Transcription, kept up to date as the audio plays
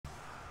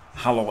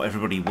Hello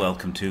everybody,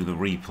 welcome to the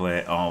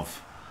replay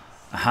of...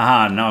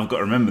 now I've got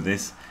to remember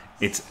this.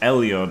 It's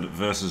Elyod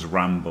versus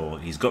Rambo.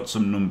 He's got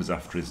some numbers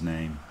after his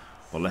name,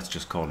 but let's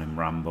just call him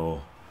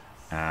Rambo.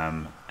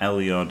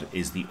 Elyod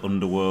is the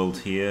underworld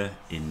here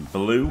in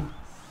blue.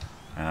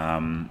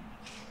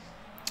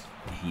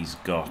 He's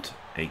got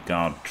a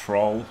guard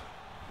troll.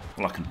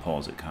 Well, I can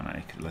pause it, can't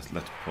I? Let's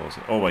pause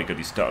it. Oh my god,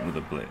 he started with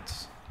a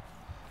blitz.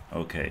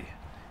 Okay.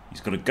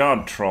 He's got a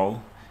guard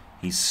troll.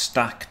 He's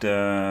stacked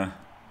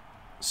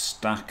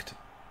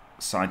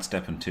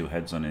sidestep and 2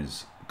 heads on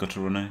his gutter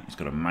runner. He's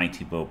got a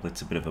mighty bow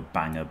blitzer, a bit of a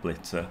banger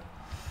blitzer.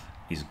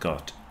 He's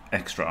got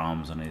extra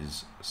arms on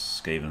his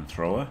Skaven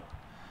thrower,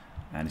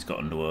 and he's got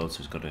underworld, so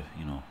he's got a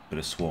bit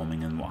of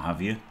swarming and what have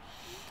you.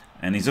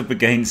 And he's up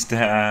against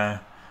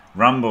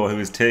Rambo, who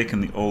has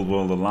taken the Old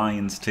World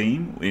Alliance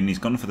team, and he's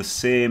gone for the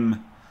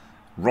same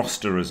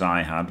roster as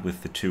I had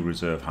with the 2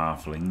 reserve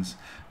halflings,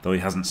 though he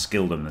hasn't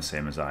skilled them the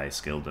same as I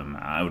skilled them.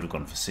 I would have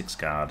gone for 6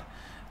 guard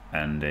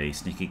and a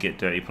sneaky get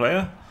dirty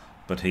player,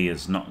 but he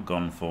has not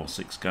gone for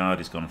 6 guard.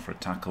 He's gone for a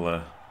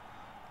tackler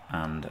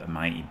and a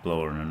mighty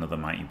blower and another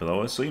mighty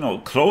blower. So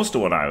close to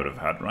what I would have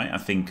had, right? I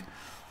think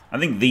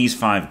these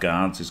 5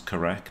 guards is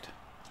correct.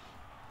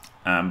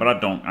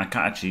 But I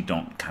actually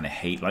don't kind of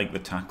hate like the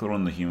tackler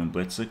on the human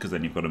blitzer, because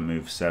then you've got to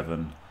move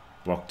 7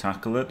 block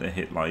tackler to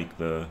hit like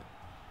the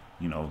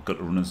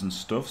gutter runners and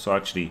stuff. So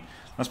actually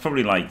that's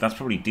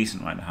probably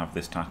decent, right, to have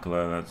this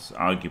tackler. That's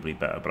arguably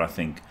better, but I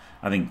think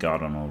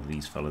guard on all of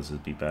these fellas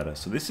would be better.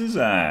 So this is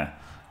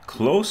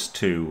close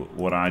to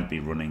what I'd be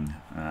running.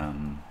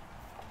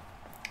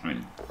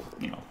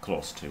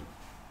 Close to.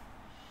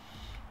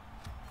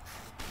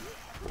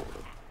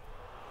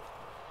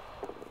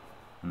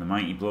 And the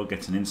mighty blow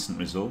gets an instant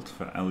result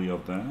for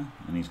Elyod there,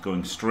 and he's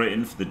going straight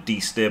in for the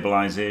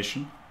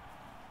destabilization.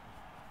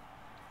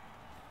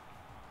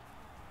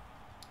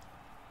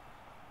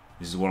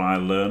 This is what I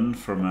learned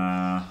from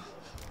oh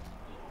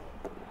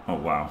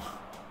wow.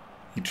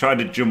 He tried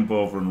to jump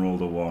over and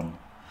rolled a 1.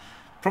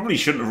 Probably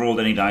shouldn't have rolled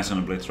any dice on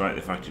a blitz, right?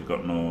 The fact you've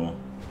got no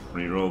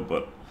reroll,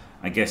 but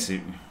I guess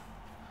it...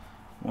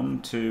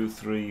 1, 2,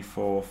 3,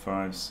 4,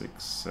 5,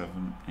 6,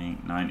 7,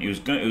 8, 9.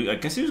 I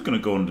guess he was going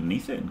to go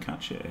underneath it and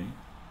catch it, eh?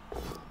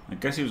 I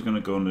guess he was going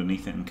to go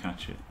underneath it and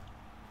catch it.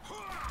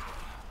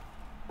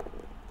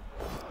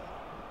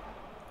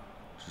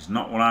 Which is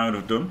not what I would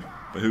have done,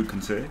 but who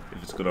can say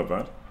if it's good or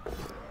bad?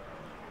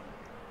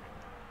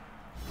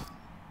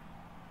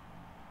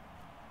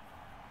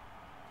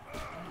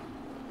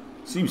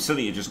 Seems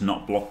silly to just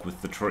not block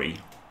with the tree.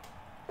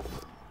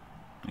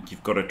 Like,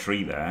 you've got a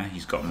tree there,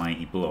 he's got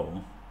mighty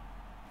blow.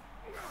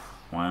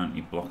 Why aren't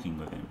you blocking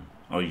with him?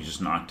 Oh, you're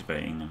just not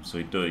activating him. So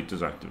he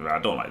does activate. I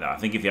don't like that. I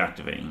think if you're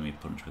activating him, you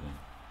punch with him.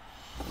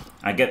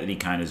 I get that he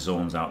kind of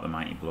zones out the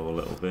mighty blow a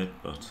little bit,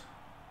 but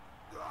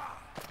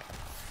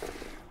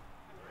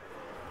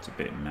it's a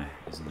bit meh,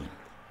 isn't it?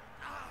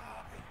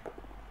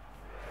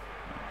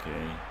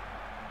 Okay.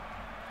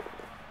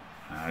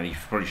 He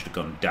probably should have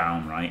gone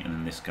down, right? And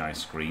then this guy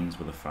screens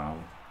with a foul.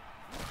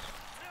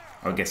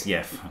 I guess,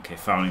 yeah. Okay,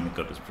 fouling the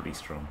gut is pretty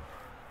strong.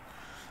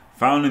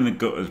 Fouling the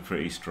gut is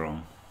pretty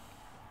strong.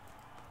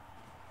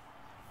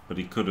 But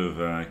he could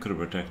have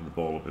protected the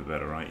ball a bit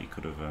better, right? He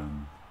could have.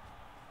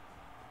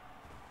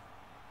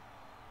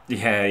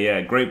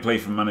 Yeah. Great play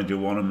from Manager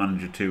 1 and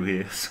Manager 2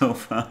 here so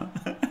far.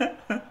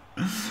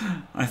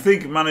 I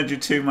think Manager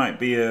 2 might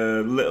be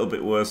a little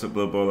bit worse at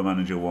Blood Bowl than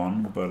Manager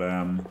 1, but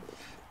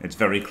it's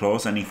very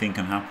close. Anything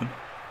can happen.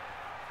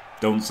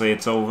 Don't say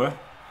it's over.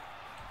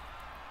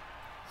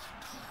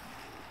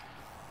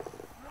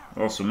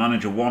 Also,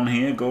 Manager 1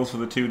 here goes for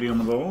the 2D on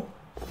the ball.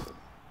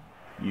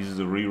 Uses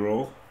a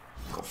reroll.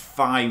 Got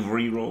 5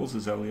 rerolls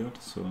as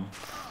Elyod, so...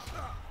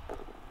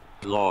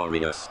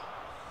 Glorious.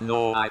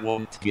 No, I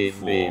won't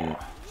give in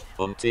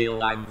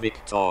until I'm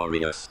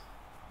victorious.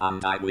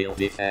 And I will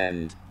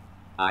defend.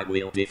 I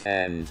will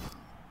defend.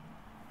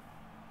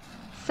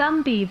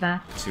 Some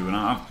beaver.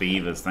 2.5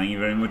 beavers. Thank you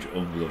very much.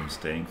 Ublum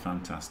staying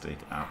fantastic.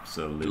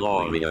 Absolutely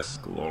glorious.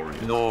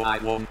 Glorious. No, I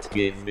won't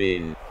give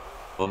in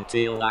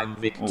until I'm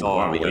victorious. Oh,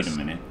 wow, wait a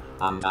minute.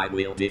 And I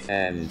will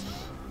defend.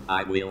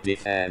 I will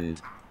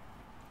defend.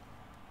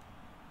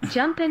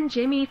 Jumpin'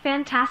 Jimmy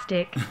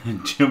Fantastic.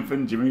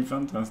 Jumpin' Jimmy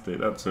Fantastic.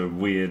 That's a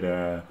weird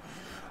accent,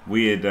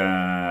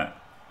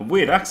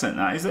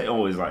 that. Is it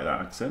always like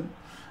that accent?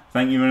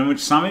 Thank you very much,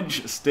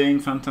 Samage. Staying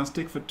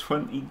fantastic for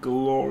 20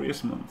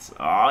 glorious months.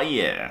 Oh,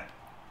 yeah.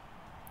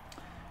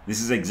 This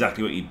is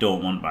exactly what you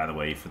don't want, by the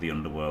way, for the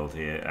Underworld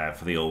here.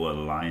 For the Old World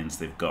Alliance,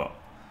 they've got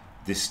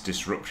this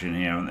disruption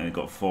here, and they've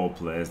got 4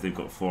 players. They've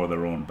got 4 of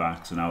their own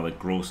backs, and now they're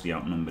grossly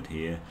outnumbered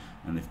here.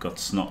 And they've got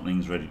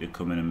snotlings ready to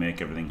come in and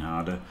make everything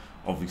harder.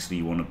 Obviously,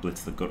 you want to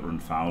blitz the gutter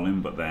and foul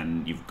him, but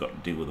then you've got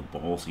to deal with the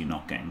ball, so you're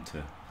not getting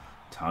to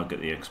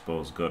target the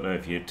exposed gutter.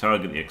 If you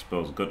target the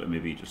exposed gutter,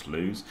 maybe you just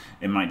lose.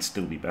 It might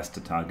still be best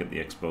to target the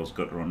exposed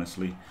gutter,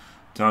 honestly.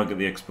 Target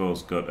the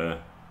exposed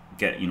gutter,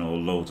 get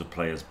loads of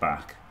players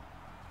back,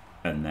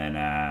 and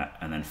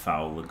then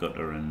foul the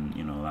gutter, and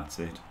that's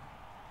it.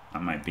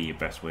 That might be your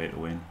best way to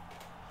win.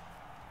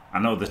 I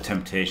know the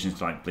temptation is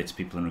to like blitz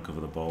people and recover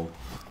the ball,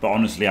 but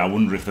honestly, I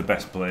wonder if the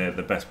best player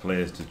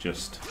is to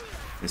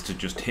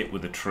just hit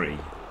with a tree.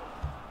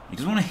 He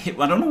doesn't want to hit.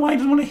 I don't know why he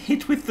doesn't want to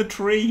hit with the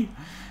tree.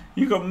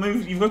 You've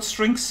got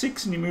strength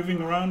 6 and you're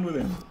moving around with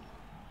him.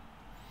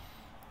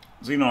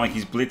 So you know, like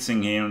he's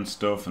blitzing here and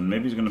stuff, and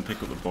maybe he's going to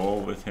pick up the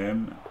ball with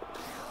him.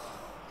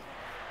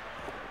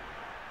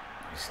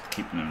 Just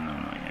keeping him. No,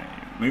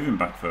 yeah. Move him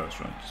back first,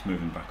 right? Just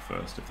move him back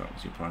first if that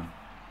was your plan.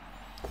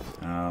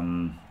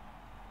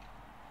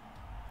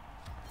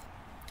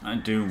 I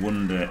do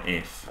wonder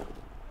if,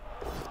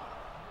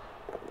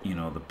 you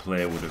know, the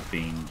play would have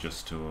been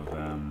just to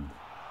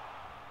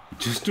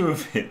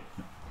have hit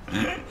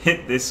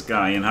this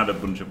guy and had a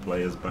bunch of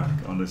players back,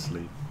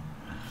 honestly.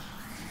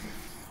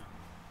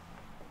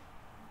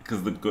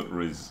 Because the gutter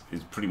is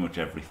pretty much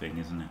everything,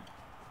 isn't it?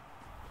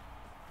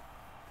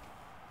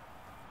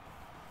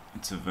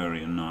 It's a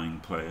very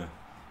annoying player.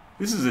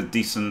 This is a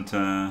decent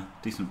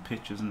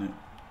pitch, isn't it?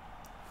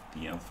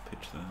 The elf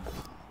pitch there.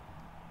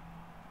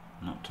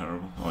 Not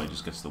terrible. Oh, he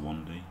just gets the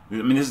 1D. I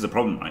mean, this is the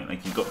problem, right?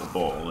 Like, he got the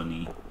ball and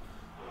he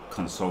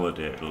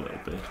consolidated a little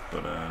bit,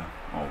 but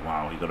oh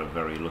wow, he got a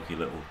very lucky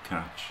little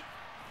catch.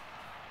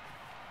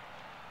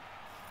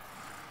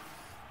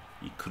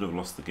 He could have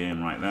lost the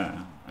game right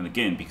there. And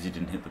again, because he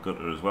didn't hit the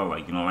gutter as well.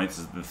 Like, you know, like, this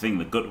is the thing,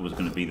 the gutter was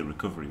going to be the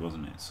recovery,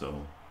 wasn't it?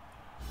 So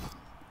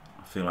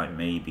I feel like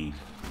maybe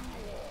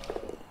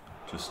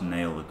just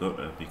nail the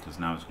gutter, because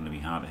now it's going to be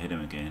hard to hit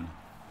him again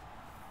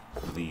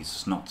with these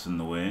snots in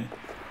the way.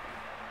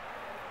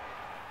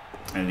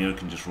 And Elyod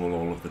can just roll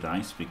all of the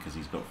dice because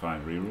he's got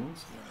 5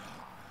 rerolls.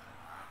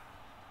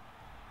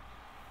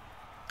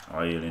 Oh,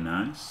 really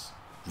nice.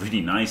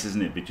 Really nice,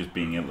 isn't it? But just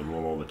being able to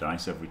roll all the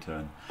dice every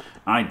turn.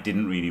 I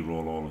didn't really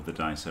roll all of the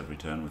dice every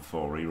turn with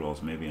 4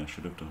 rerolls. Maybe I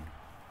should have done.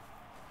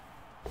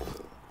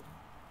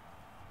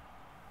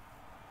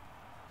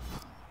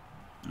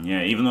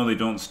 Yeah, even though they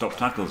don't stop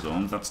tackle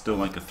zones, that's still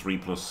like a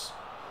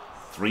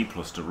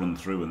 3+ to run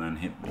through and then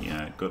hit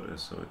the gutter.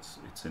 So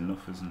it's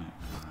enough, isn't it?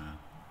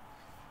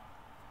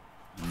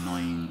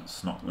 Annoying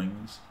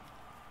snotlings.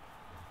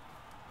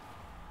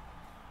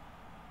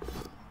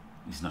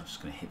 He's not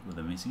just going to hit with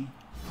them, is he?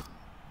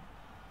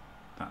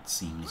 That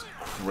seems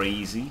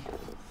crazy.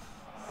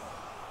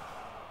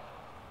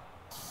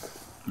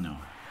 No.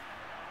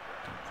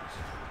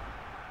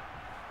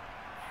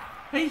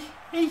 Hey,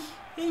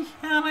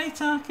 how are you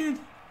talking?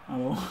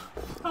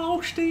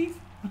 Hello, Steve.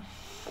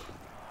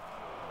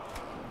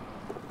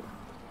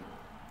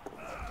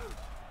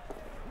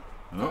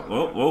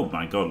 Oh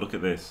my god, look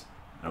at this.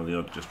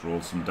 Elyod just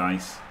rolls some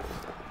dice,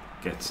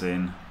 gets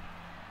in,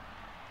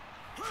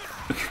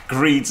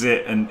 greeds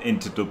it and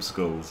into dub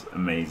skulls.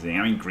 Amazing.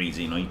 I mean, greeds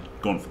it, you know, he's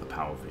gone for the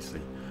power, obviously.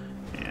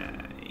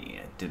 Yeah,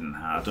 didn't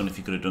have. I don't know if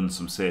he could have done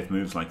some safe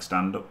moves like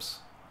stand-ups,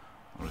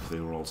 or if they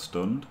were all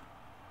stunned.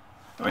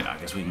 I mean, I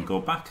guess we can go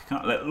back.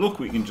 Look,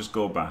 we can just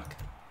go back.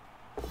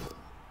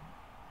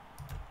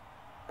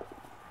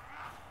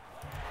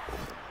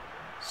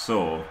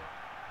 So,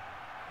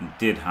 he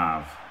did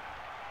have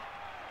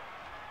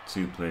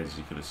 2 players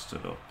he could have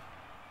stood up.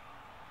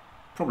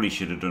 Probably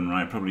should have done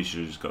right. Probably should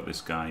have just got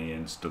this guy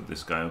in, stood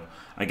this guy up.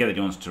 I get that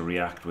he wants to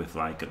react with,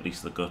 like, at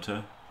least the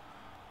gutter.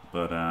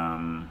 But,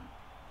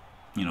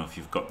 you know, if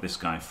you've got this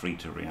guy free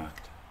to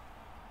react,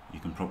 you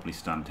can probably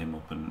stand him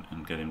up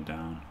and get him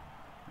down.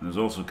 And there's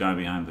also a guy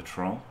behind the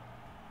troll.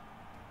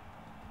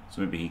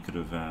 So maybe he could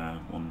have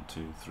 1,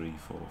 2, 3,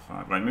 4,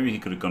 5. Right, maybe he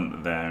could have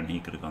gone there and he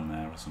could have gone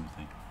there or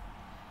something.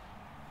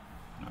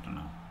 I don't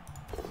know.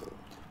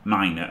 A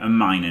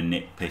minor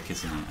nitpick,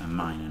 isn't it? A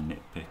minor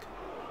nitpick.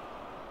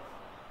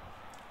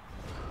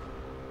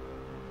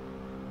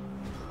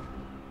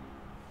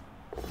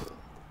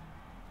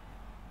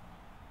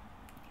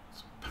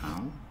 It's a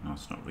pow? No,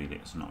 it's not really.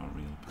 It's not a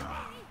real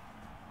pow.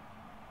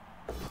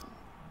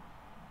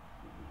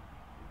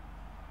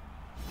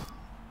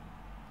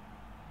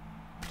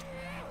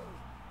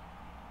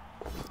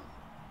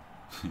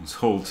 His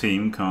whole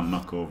team can't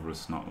knock over a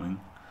snotling.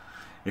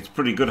 It's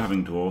pretty good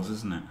having dwarves,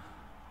 isn't it?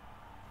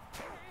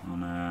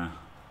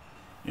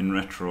 In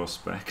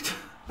retrospect,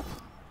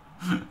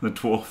 the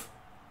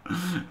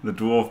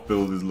dwarf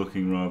build is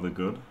looking rather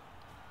good.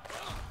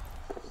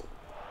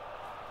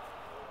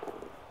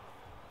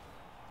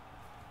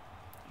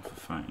 For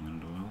fighting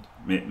Underworld,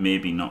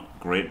 maybe not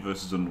great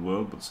versus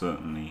Underworld, but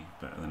certainly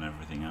better than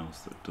everything else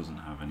that doesn't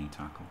have any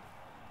tackle.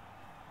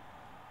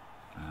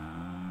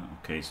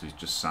 Okay, so he's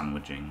just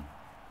sandwiching.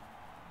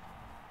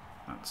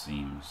 That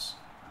seems,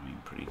 I mean,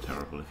 pretty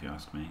terrible if you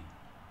ask me.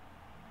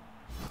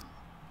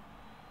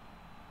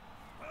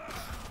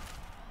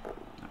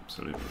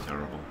 Absolutely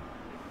terrible.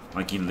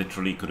 Like, he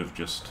literally could have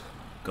just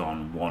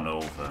gone 1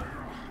 over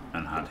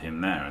and had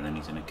him there, and then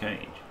he's in a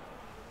cage.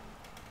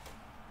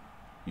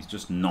 He's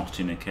just not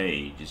in a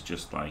cage. It's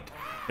just like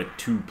a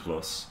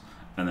 2+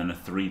 and then a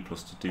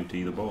 3+ to do to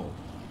either ball.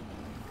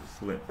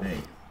 Flip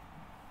me.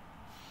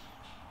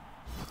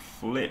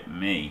 Flip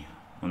me.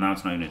 Well, now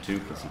it's not even a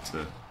 2+, it's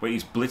a... Wait,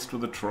 he's blitzed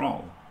with a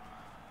troll.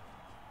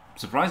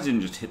 Surprised he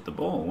didn't just hit the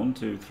ball. 1,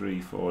 2,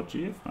 3, 4,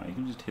 GFI. You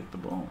can just hit the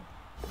ball.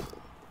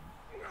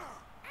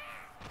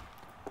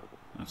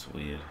 That's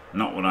weird.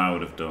 Not what I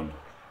would have done.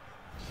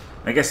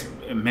 I guess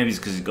maybe it's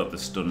because he's got the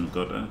stun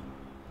gutter.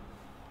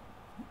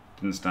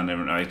 Didn't stand there.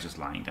 Oh, he's just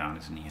lying down,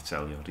 isn't he? It's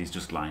Elyod. He's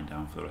just lying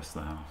down for the rest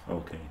of the half.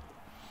 Okay.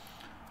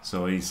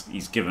 So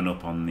he's given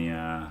up on the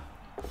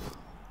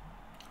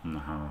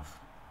half.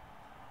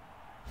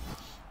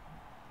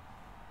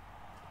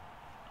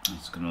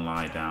 He's gonna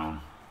lie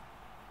down,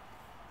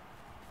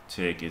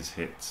 take his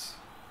hits,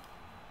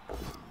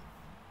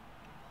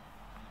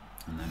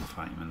 and then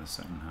fight him in the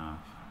second half.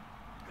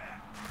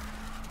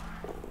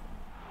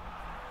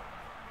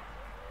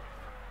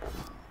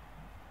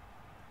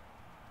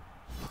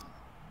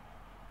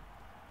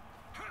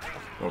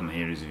 Problem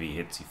here is if he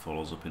hits, he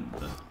follows up into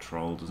the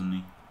troll, doesn't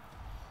he?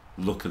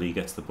 Luckily, he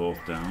gets the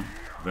both down.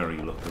 Very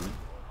luckily.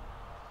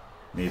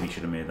 Maybe he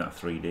should have made that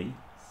 3D.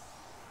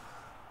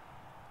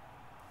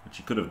 Which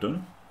he could have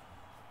done.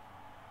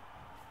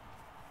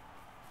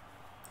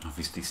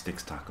 Obviously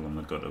sticks tackle on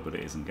the gutter, but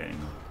it isn't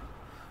getting up.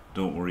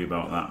 Don't worry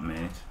about that,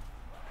 mate.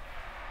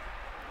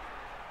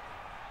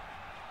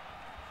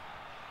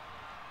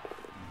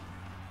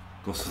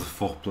 Goes for the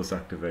 4+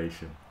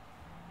 activation.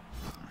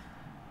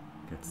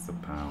 Gets the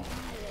power.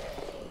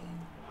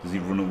 Does he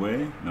run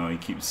away? No, he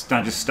keeps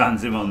just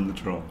stands him on the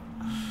draw.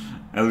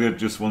 Elyod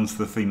just wants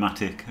the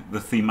thematic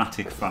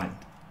fight.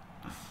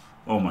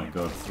 Oh my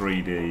god,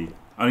 3D.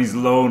 And he's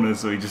loner,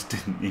 so he just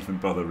didn't even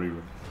bother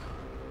rerolling.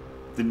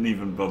 Didn't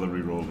even bother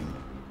rerolling.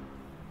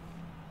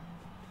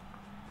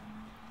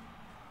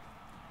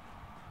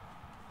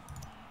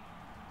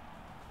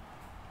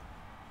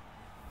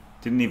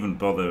 Didn't even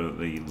bother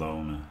the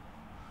loner.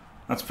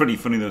 That's pretty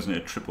funny though, isn't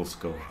it? A triple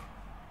skull.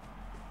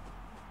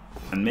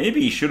 And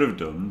maybe he should have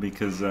done,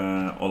 because,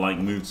 or like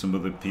moved some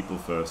other people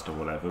first or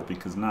whatever,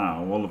 because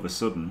now, all of a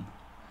sudden,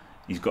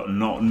 he's got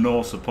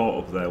no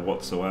support up there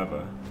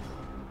whatsoever.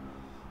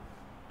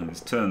 And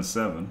it's turn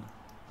 7.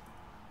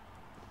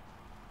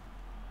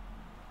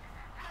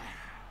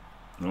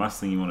 The last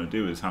thing you want to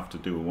do is have to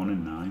do a 1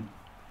 in 9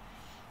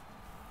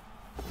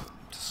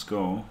 to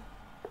score.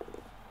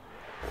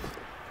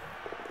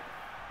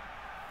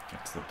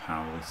 Gets the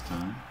power this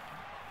time.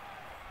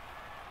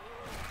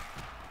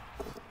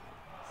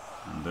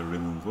 And the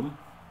removal.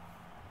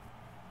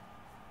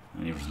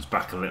 And he runs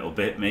back a little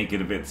bit, make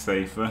it a bit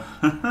safer.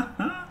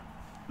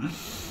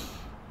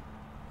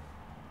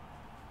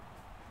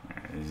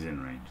 He's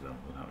in range though,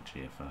 without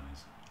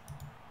GFIs.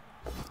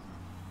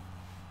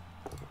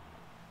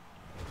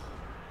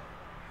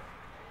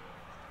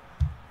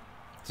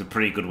 It's a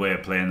pretty good way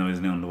of playing though,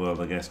 isn't it, Underworld?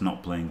 I guess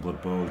not playing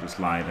Blood Bowl, just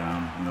lie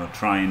down. You know,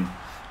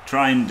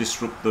 try and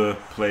disrupt the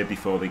play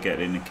before they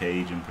get in a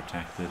cage and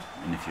protect it.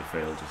 And if you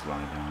fail, just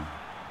lie down.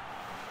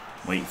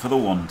 Wait for the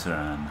 1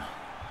 turn.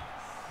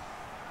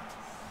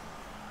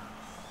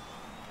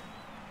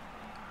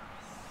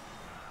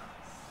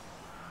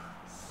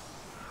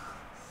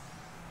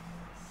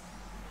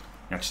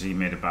 Actually, he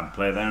made a bad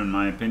play there, in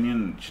my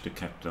opinion. Should have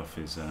kept off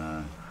his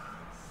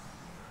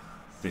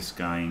this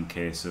guy in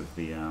case of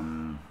the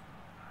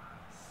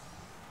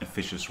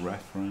officious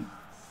ref, right?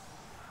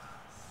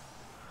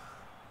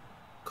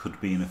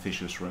 Could be an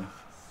officious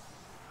ref.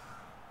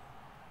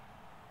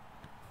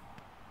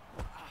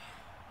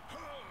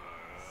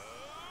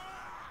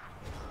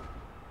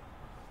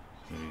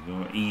 There we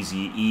go.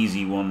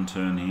 Easy 1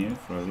 turn here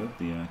for Elyod,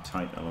 the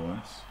tight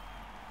LOS.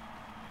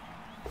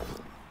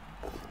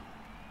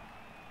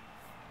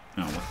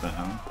 Oh, what the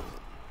hell?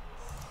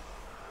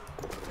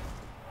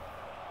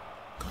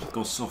 God, it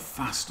goes so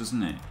fast,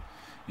 doesn't it?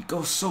 It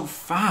goes so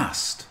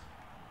fast!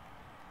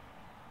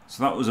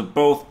 So that was a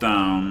both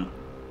down.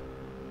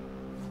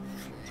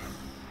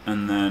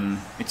 And then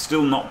it's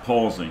still not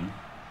pausing.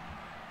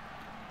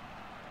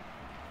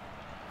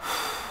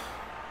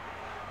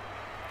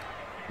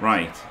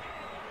 Right.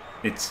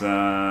 It's,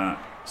 so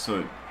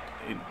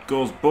it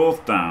goes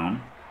both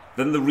down.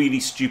 Then the really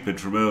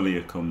stupid from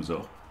earlier comes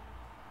up.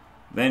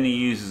 Then he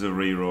uses a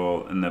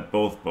reroll and they're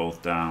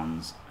both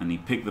downs, and he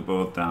picked the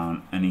both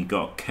down and he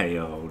got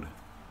KO'd.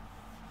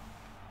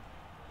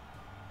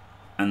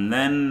 And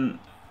then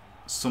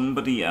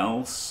somebody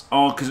else,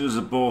 oh, because it was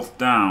a both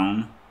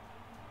down,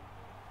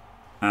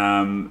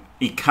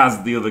 he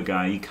cased the other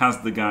guy, he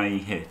cased the guy he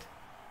hit.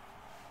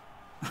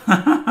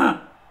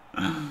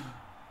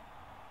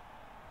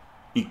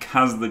 He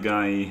cased the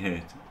guy he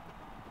hit,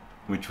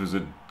 which was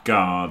a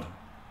guard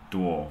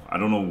dwarf. I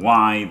don't know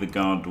why the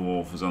guard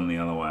dwarf was on the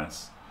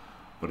LOS,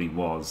 but he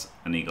was,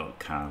 and he got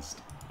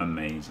cast.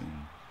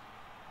 Amazing.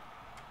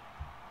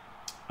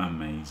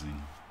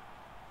 Amazing.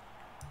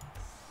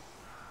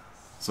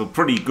 So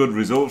pretty good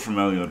result from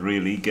Elyod,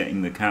 really,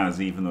 getting the Kaz,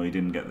 even though he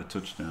didn't get the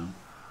touchdown.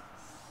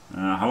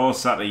 Hello,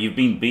 Sata. You've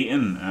been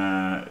beaten.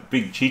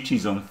 Big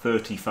Chichi's on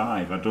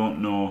 35. I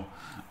don't know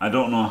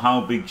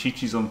how Big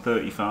Chichi's on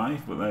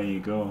 35, but there you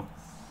go.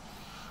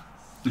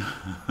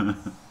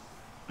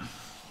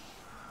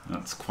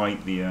 That's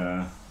quite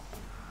the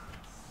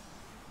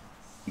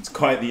it's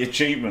quite the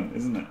achievement,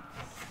 isn't it?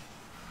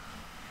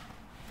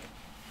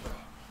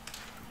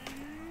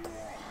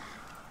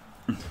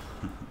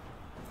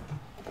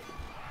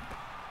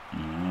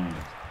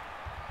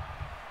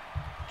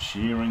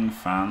 cheering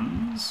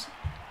fans.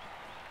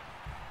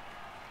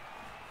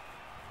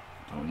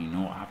 Don't really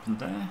know what happened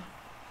there.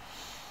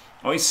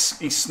 Oh,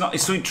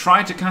 so he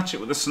tried to catch it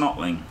with a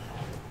snotling.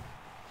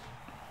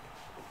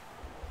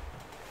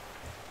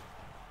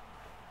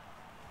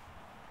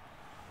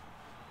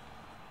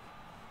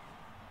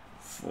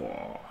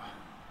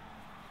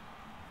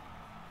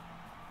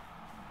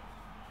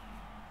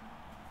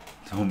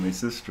 Don't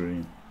miss a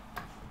stream.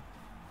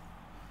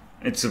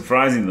 It's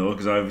surprising though,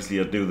 because obviously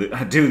I do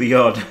the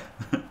odd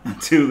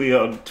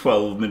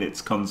 12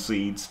 minutes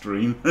concede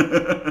stream.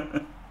 Yeah,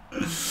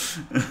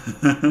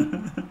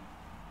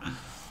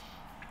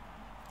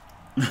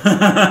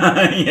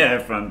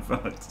 Fran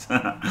Fox.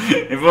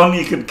 If only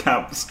you could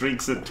cap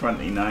streaks at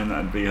 29,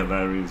 that'd be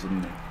hilarious,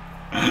 wouldn't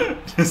it?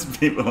 Just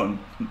people on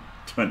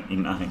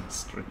 29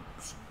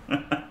 streaks.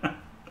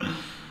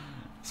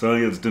 So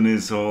Elyod's done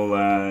his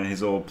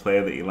whole play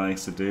that he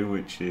likes to do,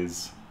 which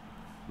is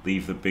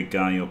leave the big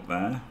guy up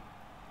there.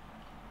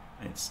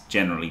 It's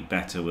generally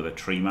better with a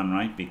tree man,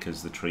 right?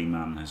 Because the tree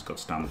man has got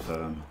stand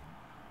firm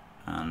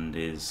and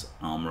is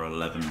armor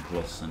 11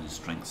 plus and his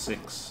strength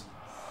 6.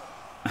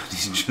 And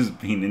he's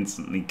just been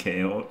instantly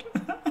KO'd.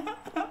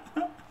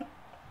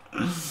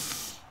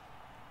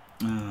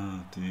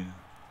 Oh dear.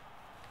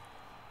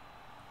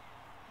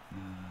 Oh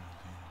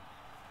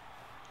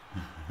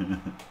dear.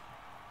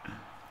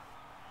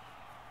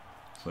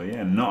 So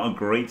yeah, not a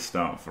great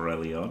start for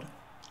Elyod.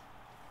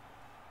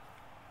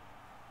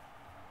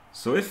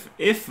 So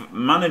if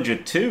Manager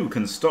 2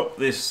 can stop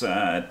this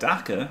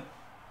Daka,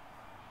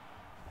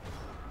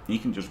 he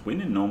can just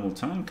win in normal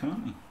time,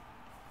 can't he?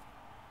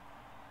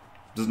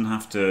 Doesn't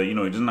have to, you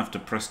know, he doesn't have to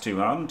press too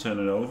hard and turn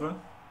it over.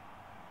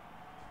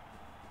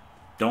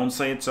 Don't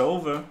say it's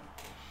over.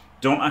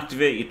 Don't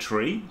activate your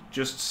tree.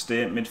 Just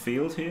stay at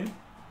midfield here.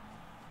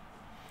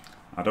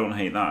 I don't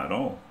hate that at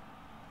all.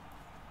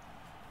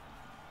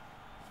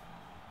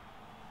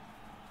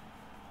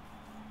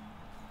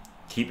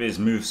 Keep his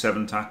move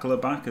 7 tackler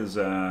back as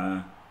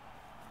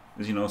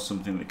you know,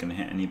 something that can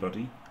hit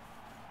anybody.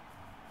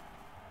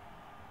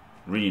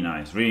 Really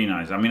nice, really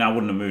nice. I mean, I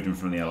wouldn't have moved him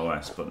from the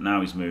LOS, but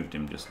now he's moved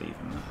him, just leave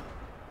him there.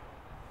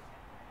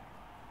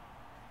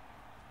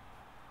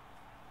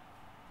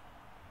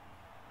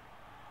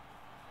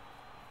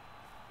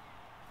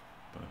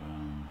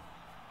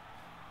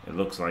 But it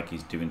looks like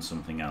he's doing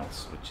something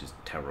else, which is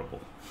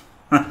terrible.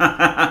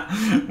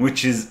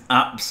 Which is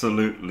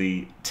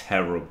absolutely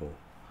terrible.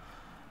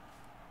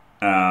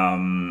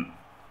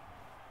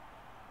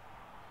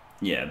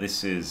 Yeah,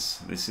 this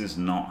is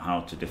not how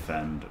to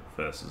defend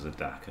versus a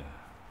Daka.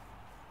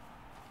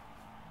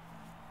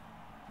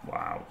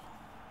 Wow.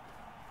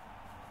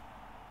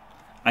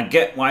 I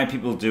get why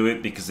people do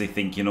it, because they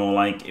think, you know,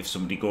 like if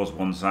somebody goes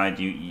one side,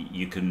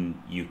 you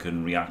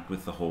can react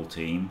with the whole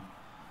team.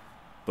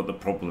 But the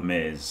problem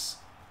is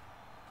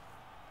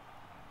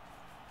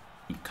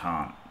you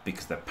can't,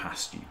 because they're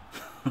past you.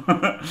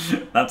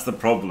 That's the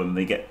problem.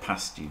 They get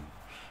past you.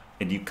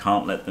 And you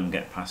can't let them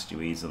get past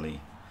you easily.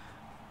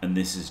 And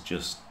this is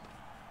just,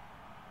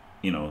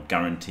 you know,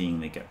 guaranteeing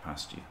they get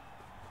past you.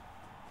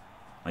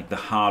 Like, the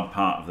hard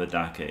part of the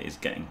Daka is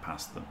getting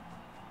past them.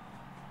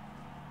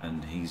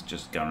 And he's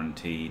just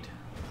guaranteed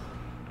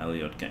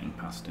Elyod getting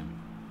past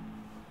him.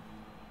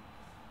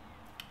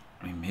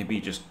 I mean, maybe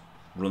he just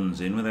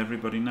runs in with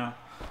everybody now.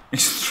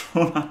 He's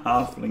thrown a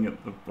halfling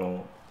at the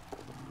ball.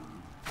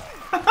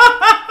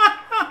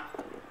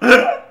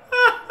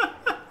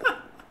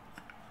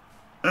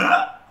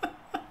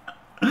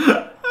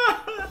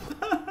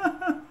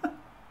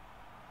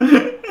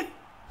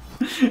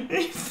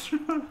 He threw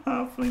a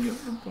halfling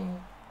at the ball,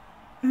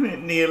 and it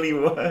nearly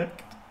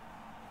worked.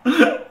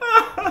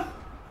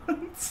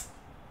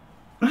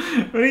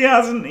 But he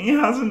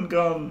hasn't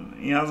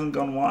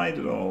gone wide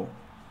at all.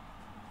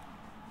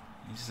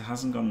 He just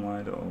hasn't gone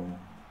wide at all.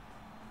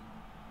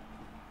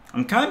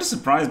 I'm kind of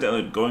surprised at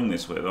it going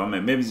this way though. I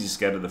mean, maybe he's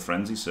scared of the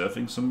frenzy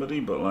surfing somebody,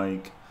 but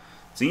like,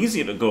 it's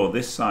easier to go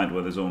this side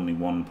where there's only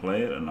one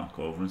player to knock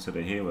over instead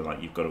of here where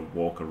like you've got to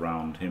walk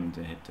around him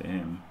to hit to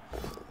him.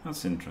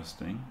 That's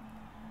interesting.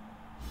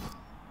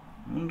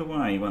 I wonder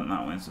why he went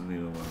that way instead of the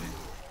other way.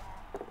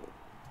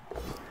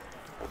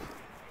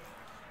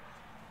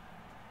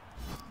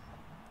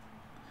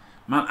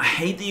 Man, I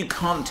hate that you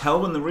can't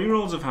tell when the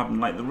rerolls have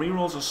happened. Like, the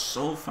rerolls are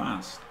so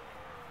fast.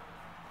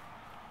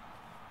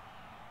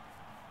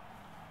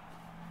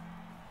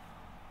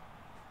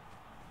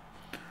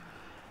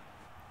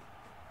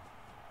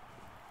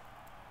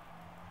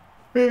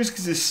 Maybe it's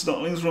because his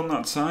snotlings are on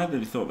that side that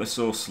he thought they're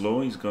so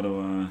slow. He's got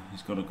to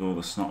go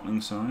the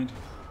snotling side.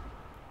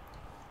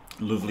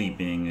 Lovely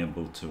being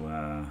able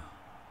to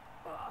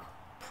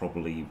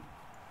probably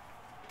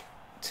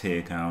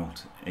take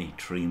out a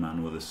tree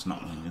man with a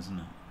snotling, isn't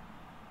it?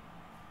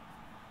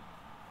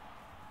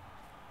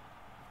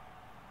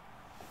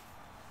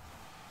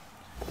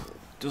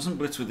 Doesn't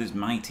blitz with his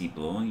mighty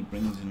blow. He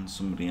brings in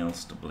somebody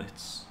else to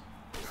blitz.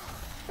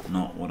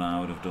 Not what I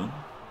would have done.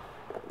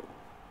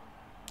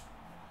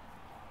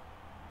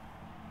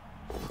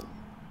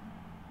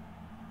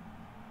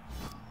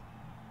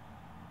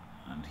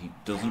 he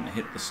doesn't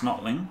hit the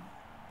snotling.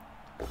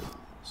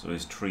 So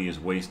his tree is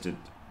wasted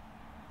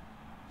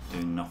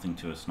doing nothing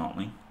to a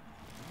snotling.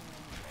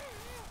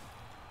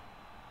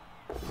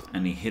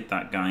 And he hit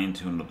that guy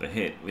into another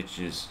hit, which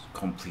is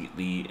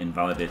completely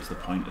invalidates the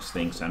point of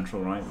staying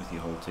central, right, with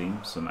your whole team.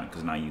 So now,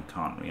 because now you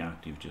can't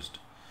react, you've just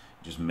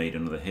made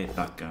another hit.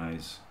 That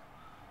guy's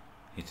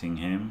hitting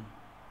him.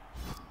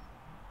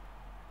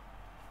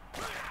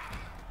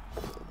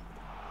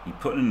 He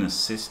put in an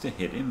assist to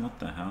hit him. What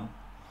the hell?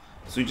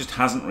 So he just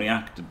hasn't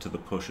reacted to the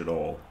push at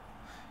all.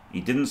 He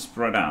didn't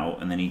spread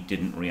out, and then he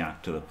didn't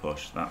react to the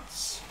push.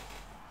 That's...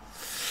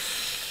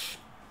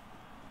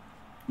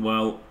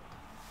 Well,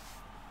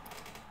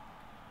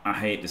 I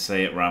hate to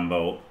say it,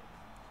 Rambo,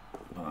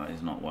 but that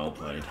is not well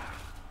played.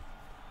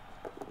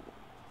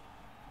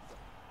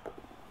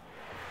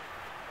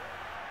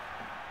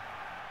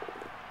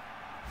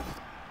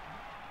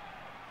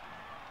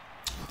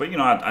 But, you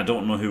know, I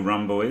don't know who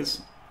Rambo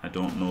is. I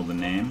don't know the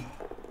name.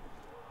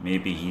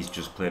 Maybe he's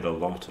just played a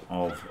lot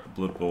of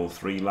Blood Bowl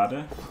 3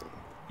 ladder,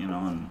 you know,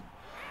 and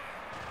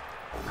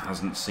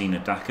hasn't seen a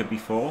Daka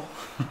before.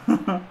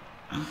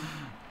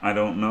 I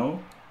don't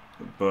know.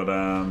 But,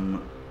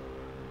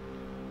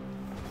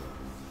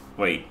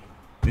 wait,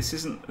 this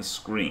isn't a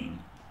screen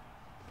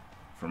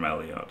from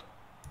Elyod.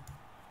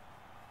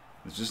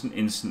 There's just an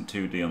instant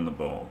 2D on the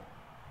ball.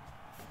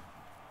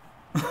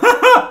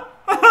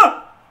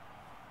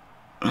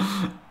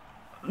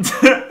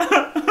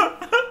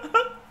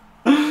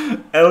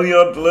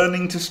 Elyod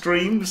learning to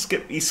stream.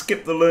 He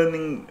skipped the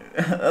learning.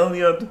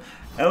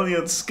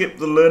 Elyod skipped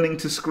the learning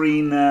to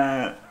screen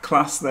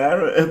class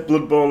there at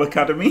Blood Bowl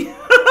Academy.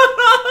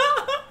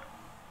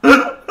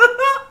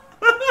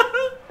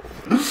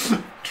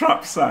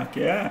 Trap sack,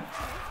 yeah.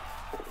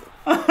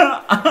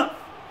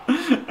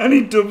 And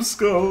he dub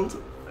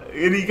sculled.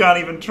 And he can't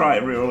even try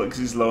to reroll it because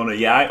he's loner.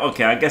 Yeah,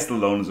 okay, I guess the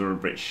loners are a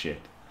bit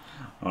shit.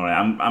 Alright,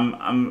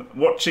 I'm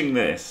watching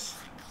this.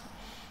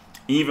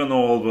 Even though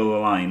all the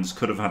lines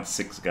could have had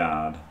 6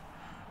 guard,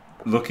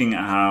 looking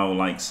at how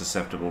like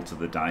susceptible to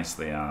the dice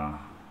they are,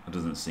 it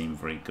doesn't seem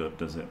very good,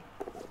 does it?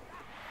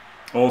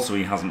 Also,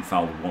 he hasn't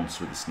fouled once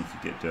with a sneaky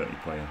get dirty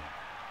player.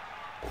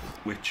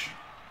 Which,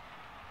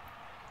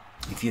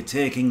 if you're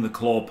taking the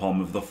claw palm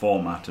of the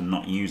format and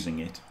not using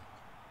it,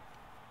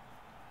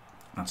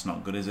 that's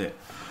not good, is it?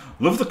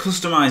 Love the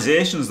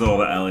customizations though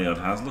that Elyod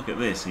has. Look at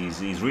this.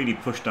 He's really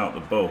pushed out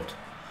the boat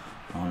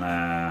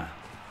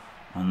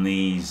on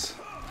these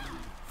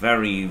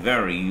very,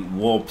 very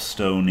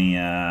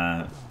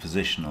warpstone-y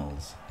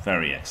positionals.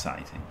 Very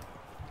exciting.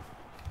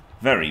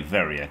 Very,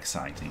 very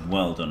exciting.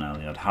 Well done,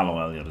 Elyod. Hello,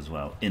 Elyod, as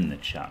well, in the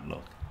chat,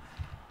 look.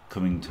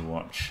 Coming to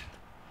watch.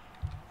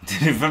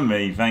 Did it for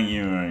me, thank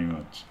you very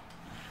much.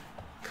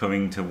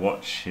 Coming to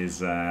watch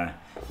his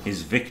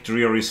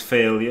victory or his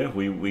failure.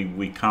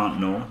 We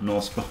can't know. No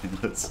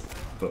spoilers.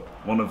 But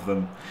one of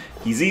them...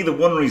 He's either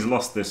won or he's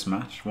lost this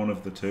match. One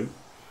of the two.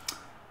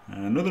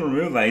 Another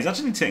removal there. He's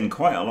actually taken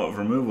quite a lot of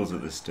removals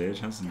at this stage,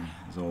 hasn't he?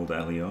 His old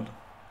Elyod.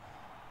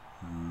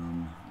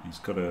 He's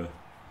got a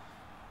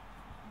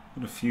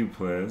few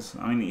players.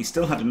 I mean, he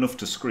still had enough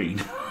to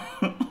screen.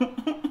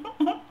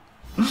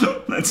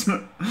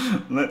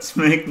 Let's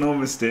make no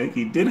mistake.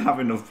 He did have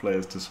enough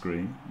players to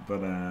screen,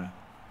 but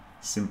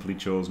simply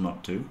chose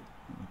not to in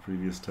the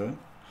previous turn.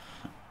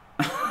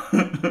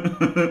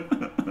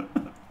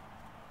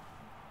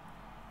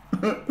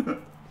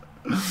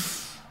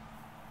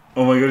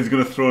 Oh my god, he's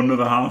going to throw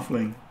another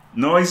halfling.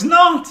 No, he's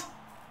not!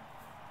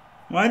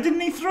 Why didn't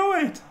he throw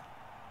it?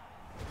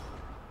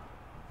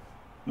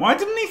 Why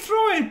didn't he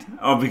throw it?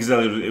 Oh, because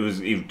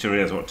Elyod, to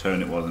realise what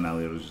turn it was, and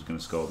Elyod was just going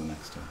to score the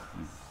next turn.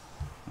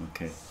 Yeah.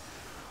 Okay.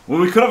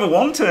 Well, we could have a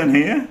 1-turn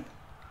here.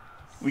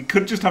 We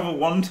could just have a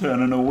 1-turn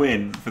and a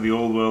win for the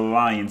Old World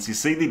Alliance. You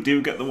see, they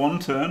do get the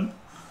 1-turn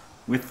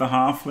with the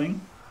halfling.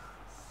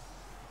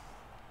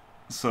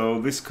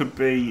 So this could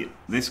be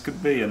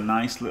a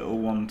nice little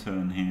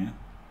 1-turn here.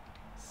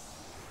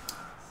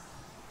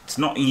 It's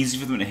not easy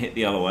for them to hit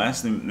the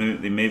LOS. They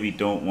maybe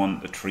don't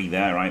want the tree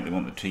there, right? They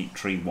want the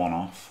tree 1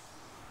 off.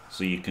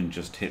 So you can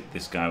just hit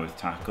this guy with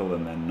tackle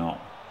and then not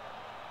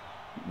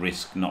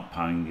risk not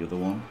powering the other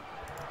one.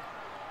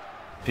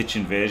 Pitch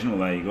invasion, well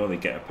there you go, they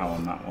get a power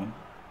on that one.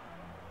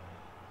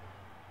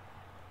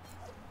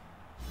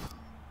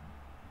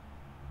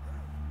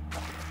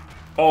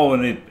 Oh,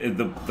 and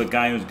the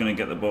guy who's going to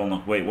get the ball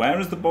knocked. Wait, where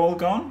has the ball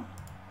gone?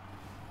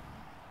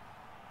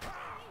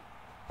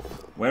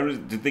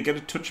 Did they get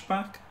a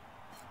touchback?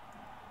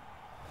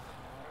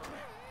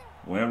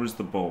 Where is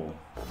the ball?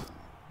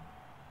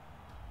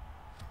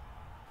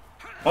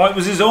 Oh, it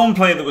was his own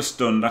player that was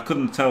stunned. I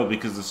couldn't tell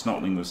because the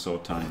snotling was so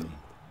tiny.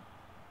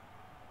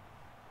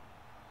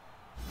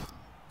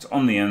 It's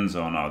on the end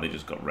zone. Oh, they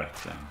just got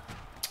wrecked then.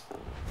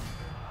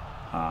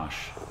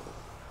 Harsh.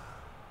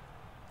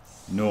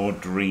 No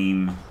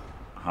dream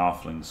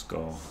halfling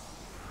score.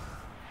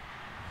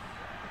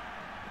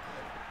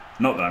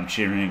 Not that I'm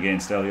cheering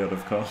against Elyod,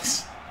 of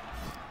course.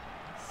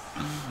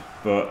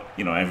 But,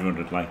 you know, everyone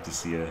would like to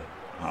see a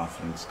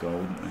halfling score,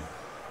 wouldn't they?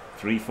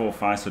 3, 4,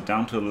 5, so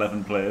down to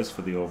 11 players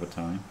for the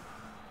overtime.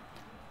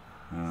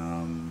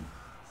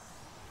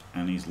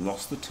 And he's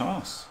lost the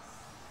toss.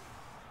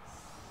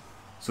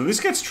 So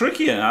this gets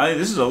trickier.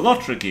 This is a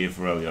lot trickier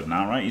for Elyod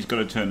now, right? He's got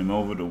to turn him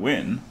over to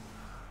win.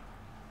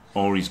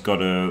 Or he's got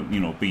to, you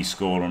know, be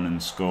score on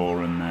and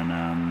score and then...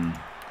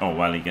 oh,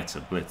 well, he gets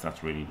a blitz.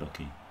 That's really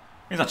lucky.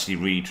 It's actually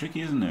really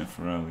tricky, isn't it,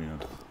 for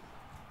Elyod?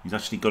 He's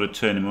actually got to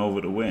turn him over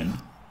to win.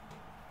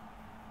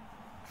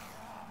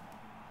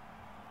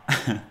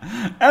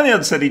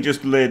 Elyod said he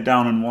just laid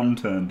down and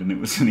one-turned and it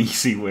was an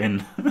easy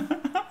win.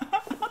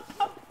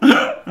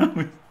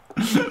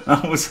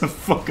 That was a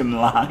fucking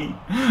lie.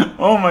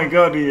 Oh my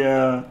god, he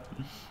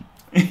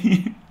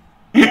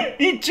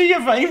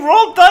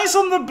rolled dice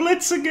on the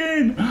blitz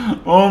again.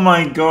 Oh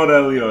my god,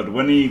 Elyod,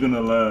 when are you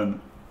gonna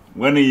learn?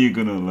 When are you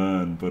gonna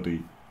learn,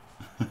 buddy?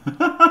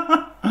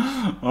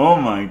 Oh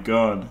my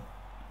god.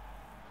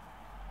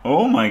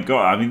 Oh my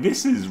god, I mean,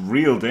 this is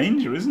real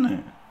danger, isn't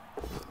it?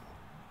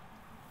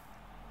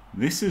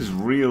 This is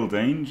real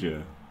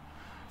danger.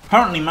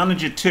 Apparently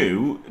Manager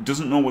 2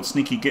 doesn't know what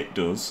Sneaky Git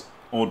does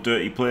or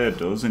Dirty Player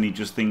does, and he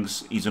just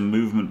thinks he's a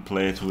movement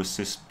player to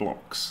assist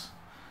blocks.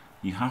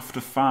 You have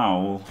to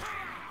foul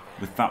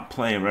with that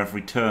player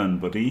every turn,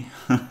 buddy.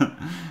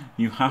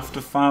 You have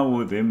to foul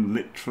with him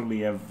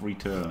literally every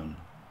turn.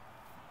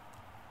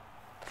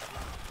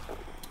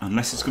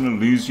 Unless it's going to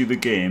lose you the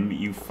game,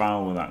 you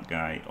foul with that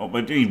guy. Oh,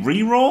 but he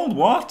re-rolled?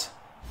 What?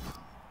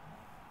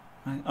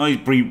 Oh, he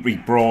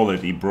brawled.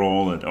 He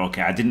brawled.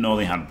 Okay, I didn't know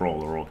they had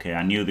brawler. Okay,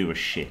 I knew they were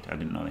shit. I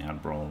didn't know they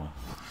had brawler.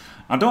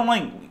 I don't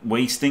like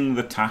wasting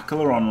the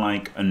tackler on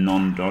like a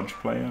non-dodge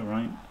player,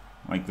 right?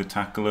 Like the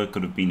tackler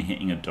could have been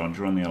hitting a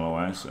dodger on the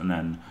LOS, and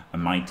then a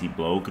mighty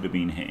blow could have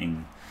been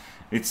hitting.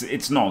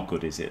 It's not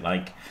good, is it?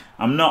 Like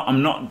I'm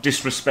not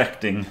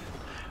disrespecting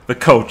the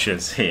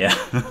coaches here,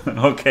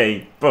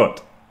 okay?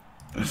 But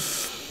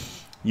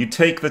you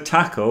take the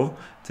tackle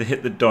to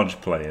hit the dodge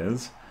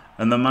players,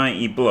 and the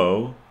mighty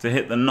blow to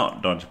hit the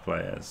not dodge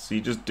players. So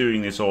you're just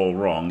doing this all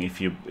wrong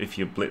if you're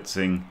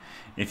blitzing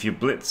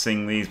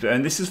these.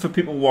 And this is for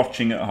people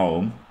watching at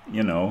home,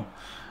 you know,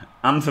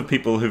 and for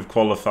people who've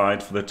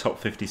qualified for the top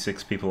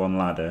 56 people on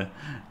ladder.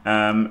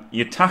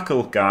 Your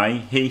tackle guy,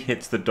 he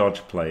hits the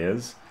dodge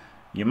players.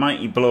 Your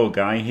mighty blow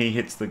guy, he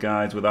hits the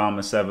guys with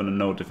armor 7 and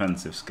no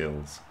defensive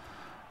skills.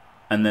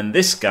 And then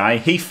this guy,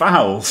 he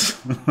fouls.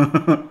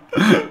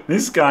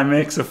 This guy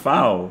makes a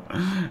foul.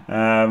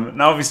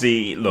 Now,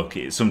 obviously, look,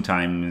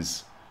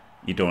 sometimes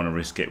you don't want to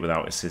risk it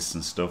without assists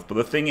and stuff. But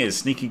the thing is,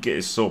 Sneaky Git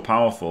is so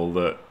powerful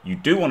that you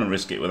do want to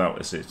risk it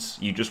without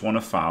assists. You just want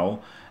to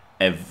foul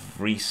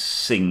every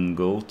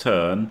single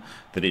turn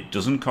that it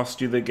doesn't cost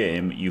you the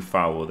game. You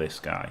foul with this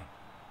guy.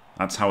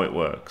 That's how it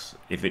works.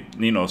 If it,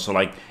 you know, so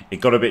like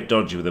it got a bit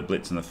dodgy with the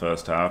blitz in the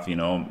first half. You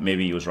know,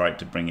 maybe he was right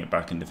to bring it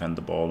back and defend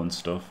the ball and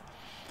stuff.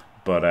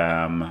 But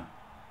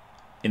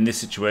in this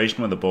situation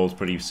where the ball's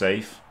pretty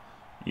safe,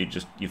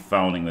 you're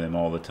fouling with him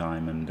all the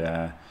time. And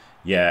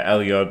yeah,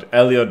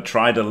 Elyod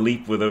tried a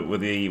leap with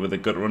a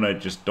gut runner.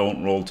 Just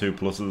don't roll 2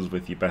 pluses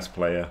with your best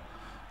player,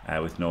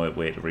 with no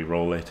way to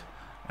re-roll it,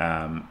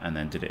 and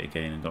then did it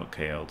again and got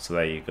KO'd. So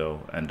there you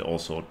go. And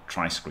also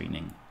try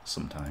screening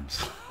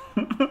sometimes.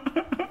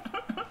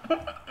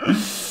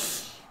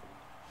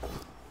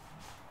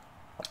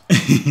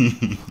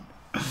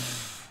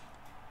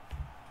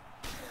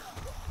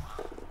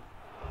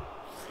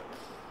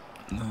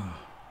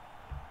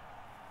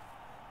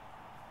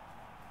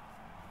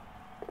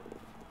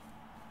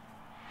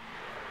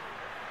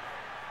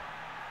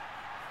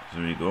 So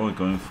there you go, we're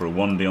going for a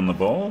 1D on the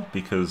ball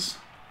because,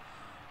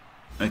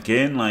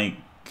 again, like,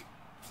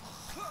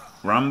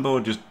 Rambo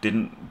just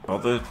didn't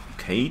bother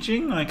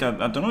caging. Like, I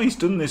don't know, he's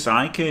done this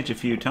eye cage a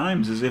few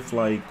times as if,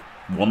 like,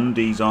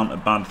 1Ds aren't a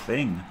bad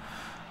thing.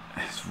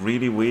 It's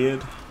really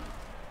weird.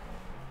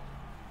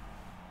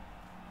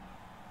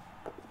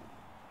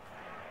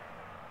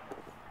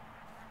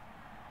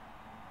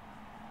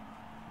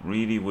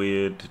 Really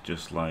weird to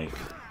just, like,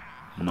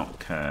 not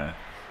care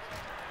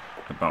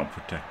about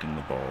protecting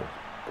the ball.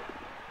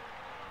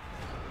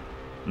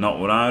 Not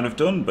what I would have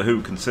done, but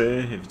who can say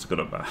if it's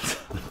good or bad?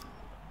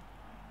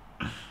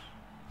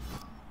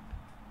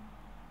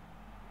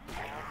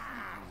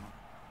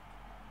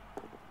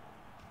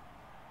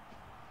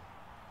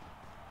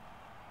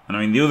 And I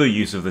mean, the other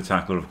use of the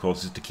tackler, of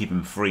course, is to keep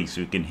him free so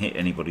he can hit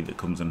anybody that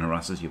comes and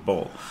harasses your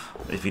ball.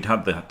 If he'd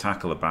had the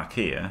tackler back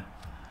here,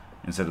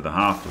 instead of the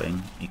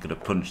halfling, he could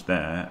have punched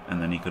there,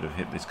 and then he could have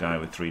hit this guy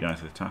with 3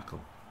 dice with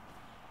tackle.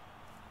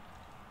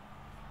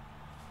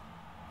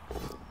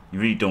 You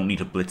really don't need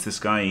to blitz this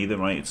guy either,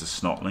 right? It's a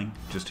snotling.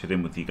 Just hit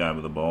him with the guy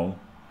with the ball.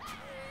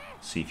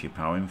 See if you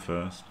power him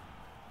first.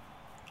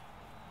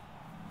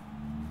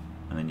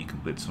 And then you can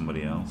blitz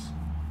somebody else.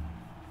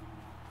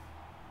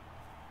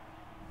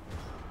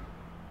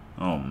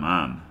 Oh,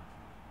 man.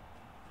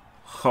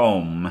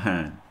 Oh,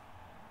 man.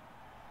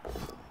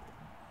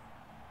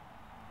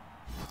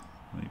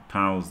 He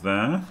powers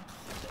there.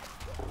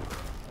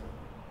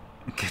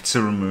 Gets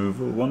a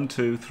removal. 1,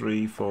 2,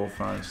 3, 4,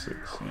 5,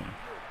 6. Yeah.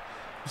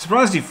 I'm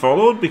surprised he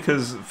followed,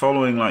 because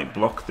following like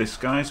blocked this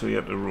guy, so he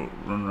had to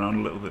run around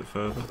a little bit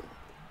further.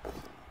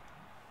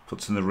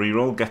 Puts in the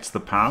reroll, gets the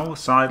pow,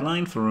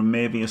 sideline for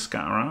maybe a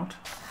scatter out.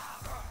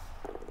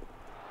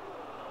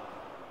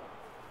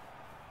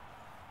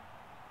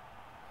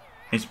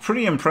 It's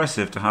pretty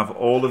impressive to have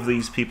all of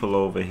these people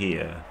over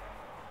here,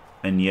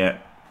 and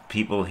yet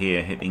people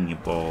here hitting your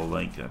ball.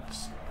 Like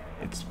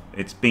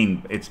it's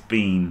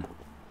been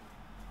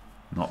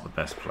not the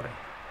best play.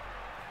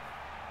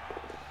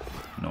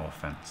 No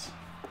offense.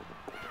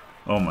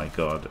 Oh my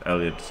God,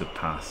 Elyod's a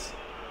pass.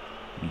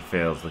 He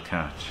fails the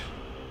catch.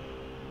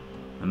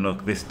 And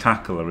look, this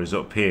tackler is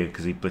up here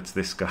because he blitzed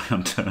this guy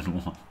on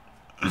turn 1.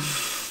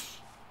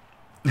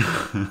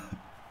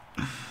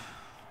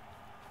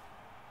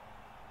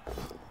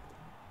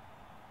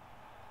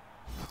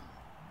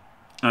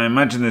 I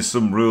imagine there's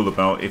some rule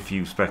about if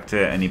you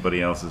spectate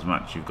anybody else's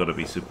match, you've got to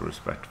be super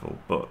respectful.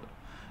 But,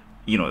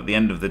 you know, at the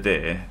end of the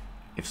day,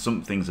 if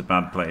something's a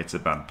bad play, it's a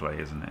bad play,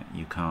 isn't it?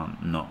 You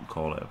can't not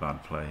call it a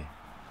bad play.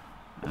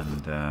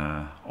 And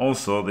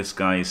also, this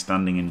guy is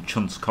standing in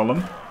Chunt's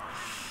column.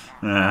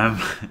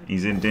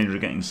 He's in danger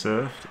of getting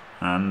surfed.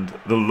 And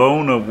the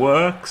loner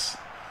works.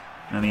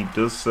 And he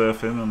does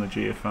surf him on the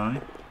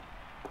GFI.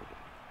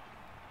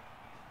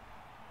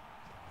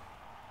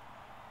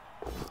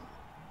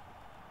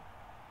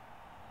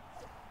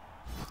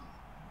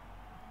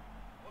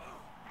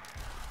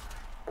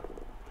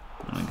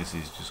 I guess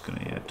he's just going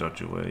to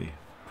dodge away,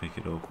 pick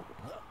it up,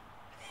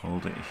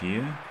 hold it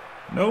here.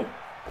 Nope.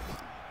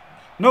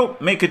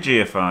 Nope, make a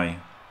GFI.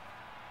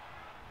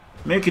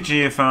 Make a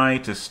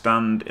GFI to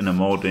stand in a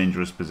more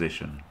dangerous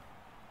position.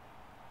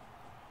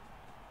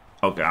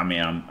 Okay, I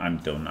mean, I'm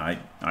done.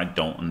 I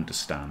don't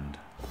understand.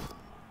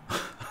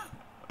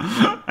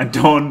 I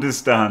don't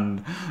understand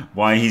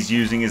why he's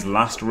using his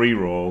last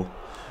reroll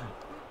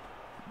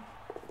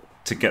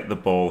to get the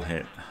ball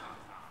hit.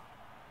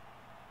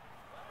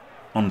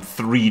 On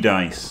 3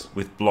 dice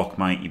with block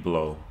mighty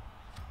blow.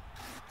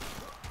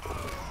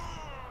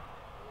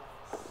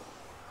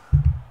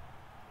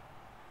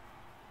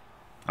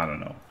 I don't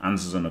know.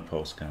 Answers on a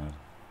postcard.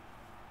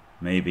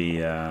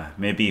 Maybe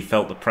maybe he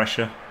felt the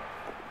pressure.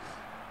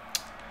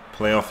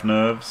 Playoff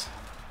nerves.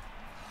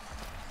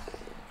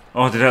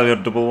 Oh, did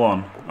Elyod double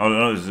 1? Oh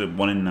no, it was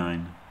 1 in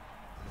 9.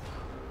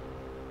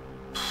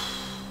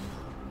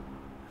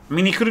 I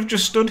mean, he could have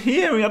just stood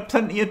here. He had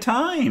plenty of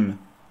time.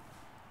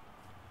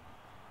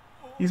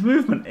 He's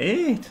movement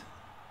 8.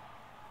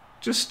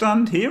 Just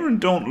stand here and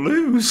don't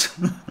lose.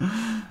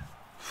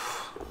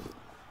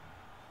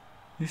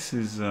 This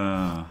is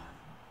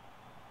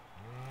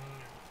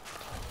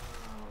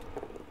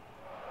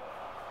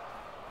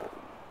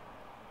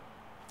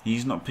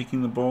he's not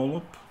picking the ball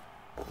up.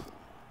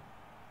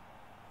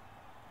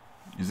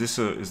 Is this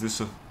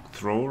a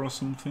thrower or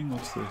something?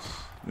 What's this?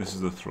 This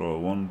is the thrower.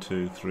 1,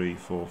 2, 3,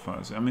 4,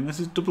 5, 6. I mean, this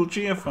is double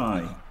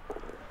GFI.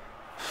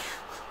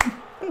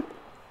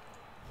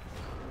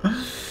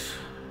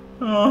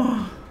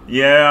 Oh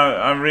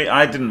yeah,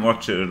 I didn't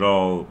watch it at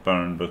all,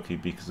 Baron Bucky,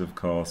 because of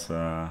course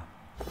I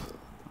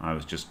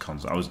was just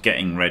I was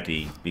getting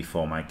ready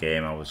before my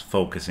game. I was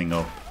focusing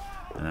up,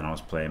 and then I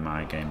was playing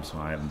my game, so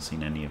I haven't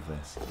seen any of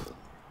this.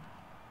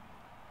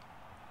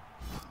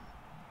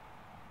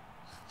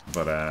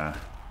 But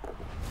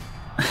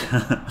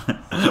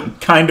I'm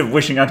kind of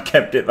wishing I'd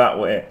kept it that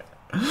way.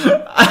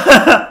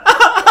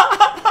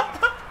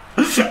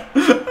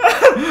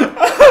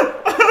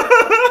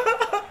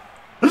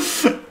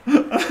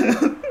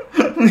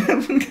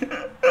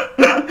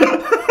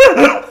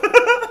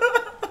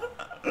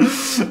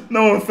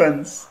 No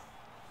offense.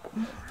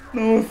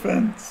 No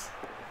offense.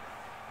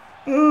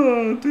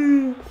 Oh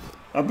dear.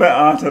 I bet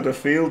Art had a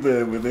field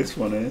day with this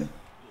one here.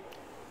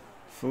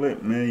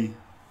 Flip me.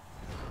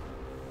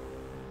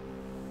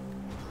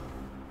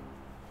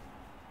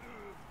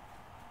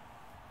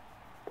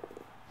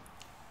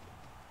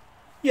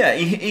 Yeah,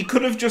 he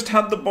could have just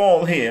had the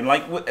ball here,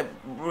 like,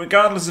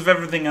 regardless of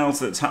everything else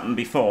that's happened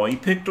before. He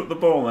picked up the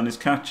ball and his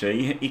catcher.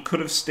 He could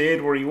have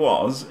stayed where he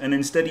was, and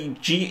instead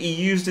he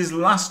used his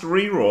last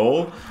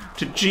reroll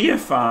to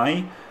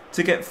GFI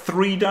to get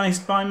 3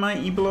 diced by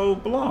Mighty Blow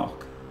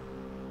block.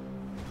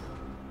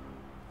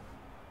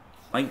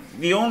 Like,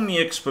 the only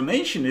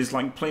explanation is,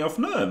 like, playoff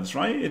nerves,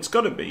 right? It's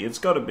gotta be. It's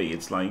gotta be.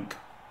 It's like...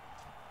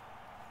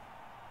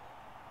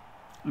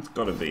 It's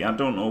gotta be. I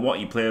don't know what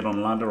he played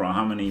on ladder or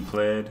how many he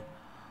played.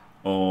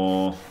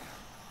 Or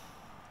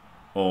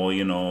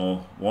you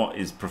know, what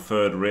his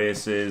preferred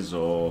race is,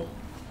 or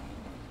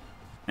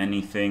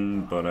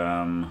anything, but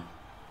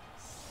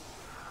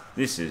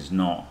this is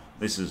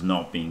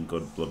not being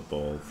good Blood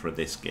Bowl for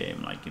this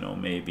game. Like, you know,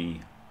 maybe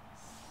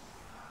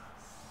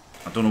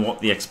I don't know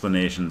what the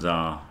explanations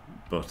are,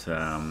 but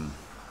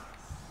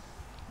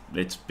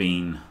it's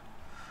been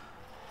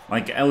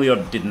like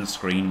Elyod didn't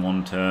screen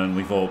one turn.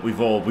 We've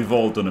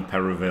all done a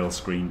Perivale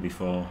screen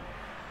before,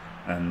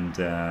 and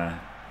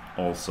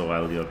also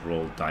Elyod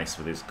rolled dice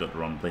with his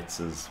gutter on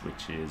blitzers,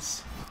 which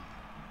is,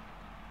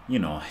 you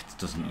know, it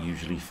doesn't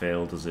usually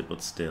fail, does it?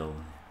 But still,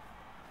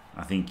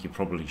 I think you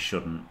probably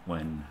shouldn't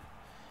when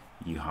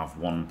you have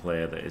one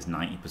player that is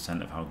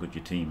 90% of how good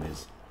your team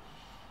is.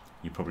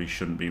 You probably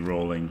shouldn't be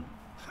rolling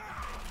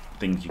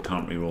things you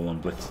can't re-roll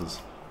on blitzers.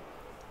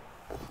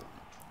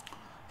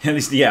 At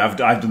least, yeah, I've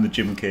done the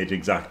Jim Cage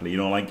exactly. You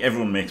know, like,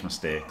 everyone makes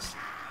mistakes.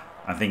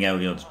 I think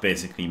Elyod's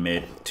basically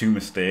made 2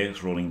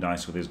 mistakes rolling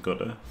dice with his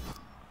gutter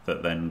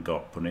that then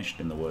got punished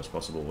in the worst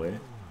possible way.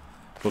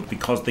 But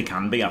because they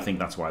can be, I think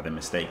that's why they're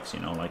mistakes, you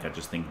know? Like, I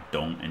just think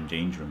don't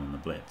endanger him on the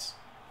blitz.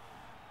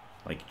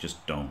 Like,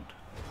 just don't.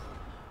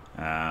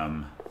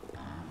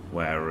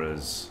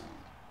 Whereas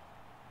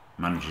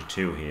Manager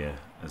 2 here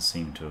has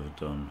seemed to have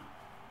done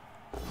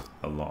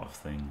a lot of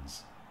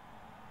things.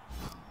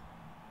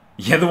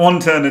 Yeah, the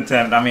 1-turn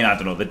attempt. I mean, I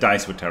don't know. The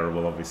dice were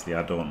terrible, obviously.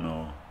 I don't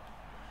know.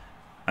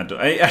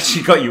 I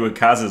actually got you a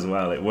Kaz as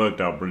well. It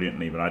worked out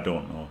brilliantly, but I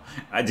don't know.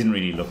 I didn't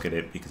really look at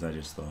it because I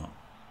just thought,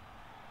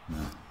 no.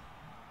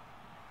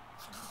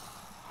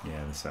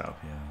 Yeah, the setup.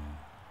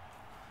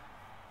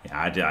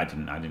 Yeah. I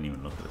didn't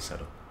even look at the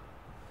setup.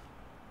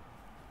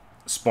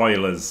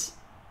 Spoilers.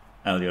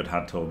 Elyod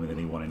had told me that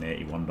he won in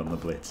 81 on the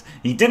blitz.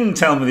 He didn't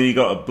tell me that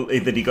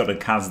he got a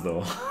Kaz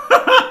though.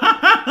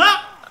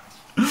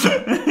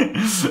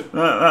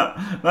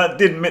 that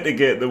did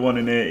mitigate the 1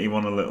 in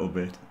 81 a little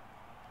bit.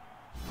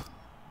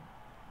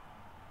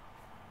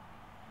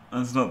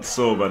 That's not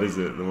so bad, is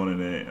it? The 1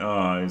 in 8.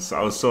 Oh,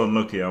 I was so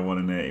unlucky I won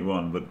in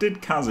 81, but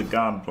did Kaz a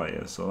guard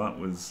player, so that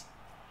was,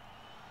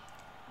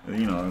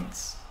 you know,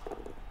 it's.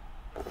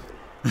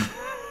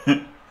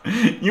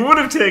 You would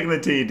have taken the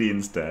TD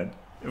instead.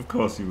 Of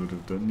course you would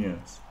have done,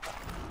 yes.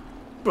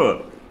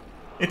 But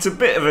it's a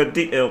bit of a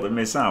detail to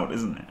miss out,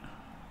 isn't it?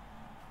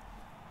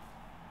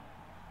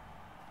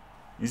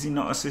 Is he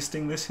not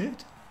assisting this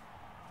hit?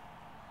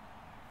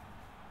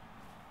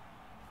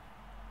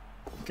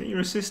 Get your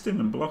assist in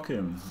and block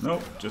him.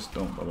 Nope, just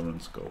don't bother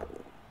and score.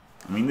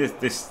 I mean, this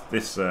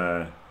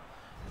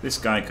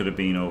guy could have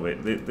been over.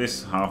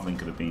 This halfling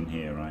could have been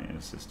here, right, and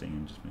assisting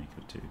and just make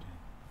it a 2D.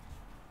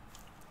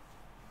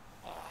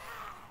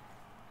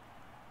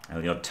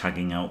 Elyod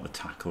tagging out the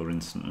tackler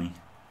instantly.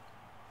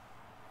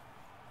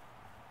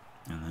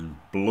 And then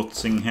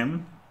blutzing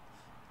him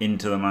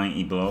into the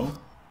mighty blow.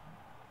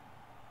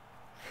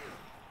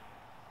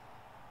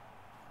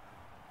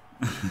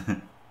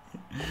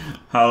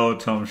 Hello,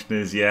 Tom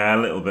Schniz. Yeah, a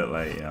little bit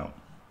late, yeah.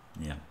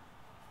 Yeah.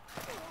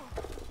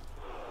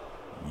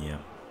 Yeah.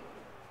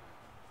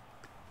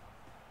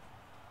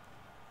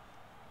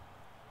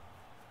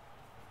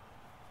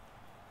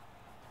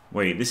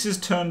 Wait, this is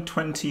turn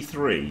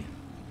 23.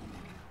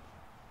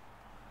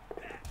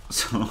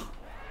 So,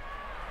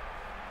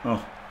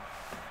 oh,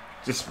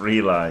 just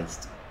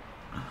realised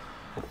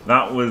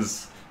that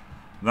was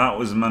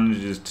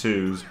Manager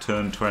 2's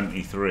turn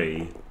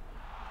 23,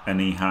 and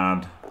he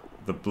had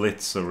the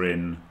blitzer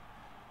in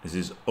as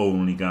his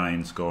only guy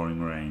in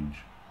scoring range.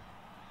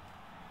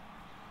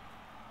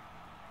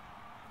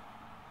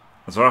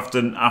 So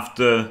after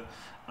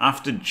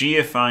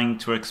GFIing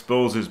to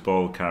expose his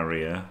ball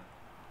carrier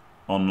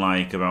on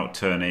like about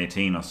turn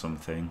 18 or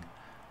something,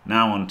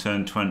 now on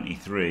turn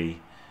 23.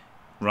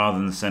 Rather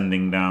than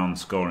sending down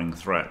scoring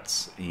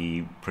threats,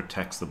 he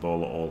protects the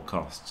ball at all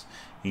costs.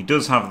 He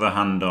does have the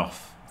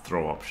handoff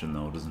throw option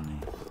though, doesn't he?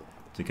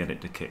 To get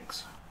it to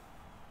kicks.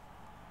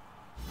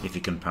 If he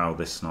can power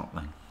this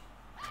snotling.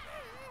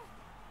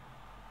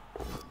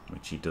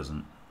 Which he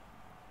doesn't.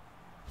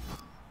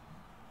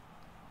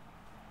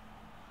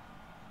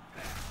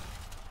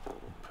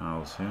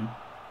 Powers him.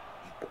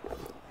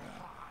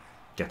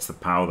 Gets the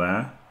power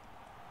there.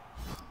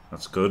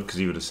 That's good, because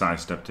he would have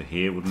sidestepped to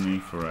here, wouldn't he,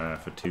 for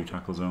 2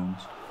 tackle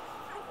zones?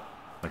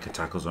 Like a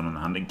tackle zone on the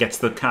hand. It gets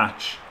the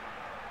catch.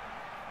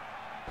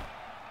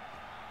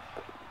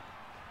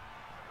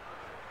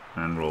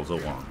 And rolls a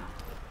 1.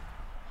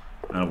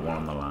 And a 1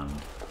 on the land.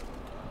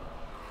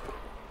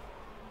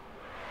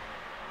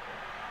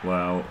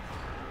 Well,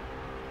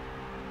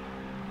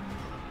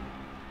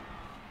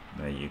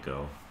 there you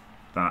go.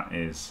 That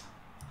is...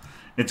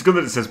 It's good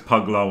that it says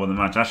Puglaw on the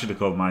match. I should have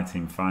called my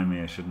team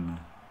Fimea, shouldn't I?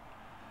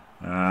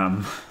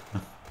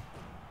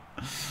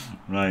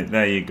 Right,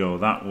 there you go.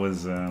 That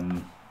was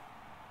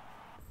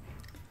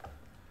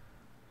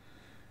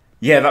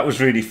yeah, that was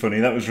really funny.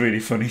 That was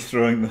really funny.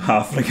 Throwing the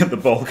halfling at the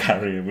ball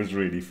carrier was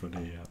really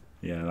funny.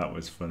 Yeah, that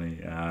was funny.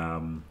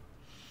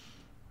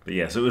 But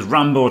yeah, so it was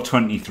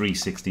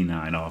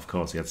Rambo2369. Oh, of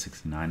course, he had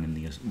 69 in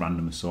the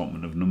random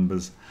assortment of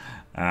numbers.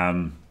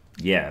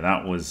 Yeah,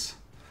 that was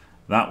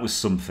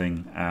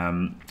something.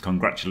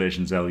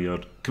 Congratulations,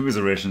 Elyod.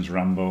 Commiserations,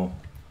 Rambo.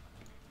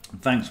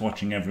 Thanks for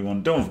watching,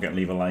 everyone. Don't forget to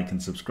leave a like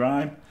and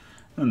subscribe,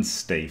 and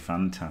stay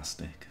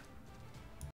fantastic.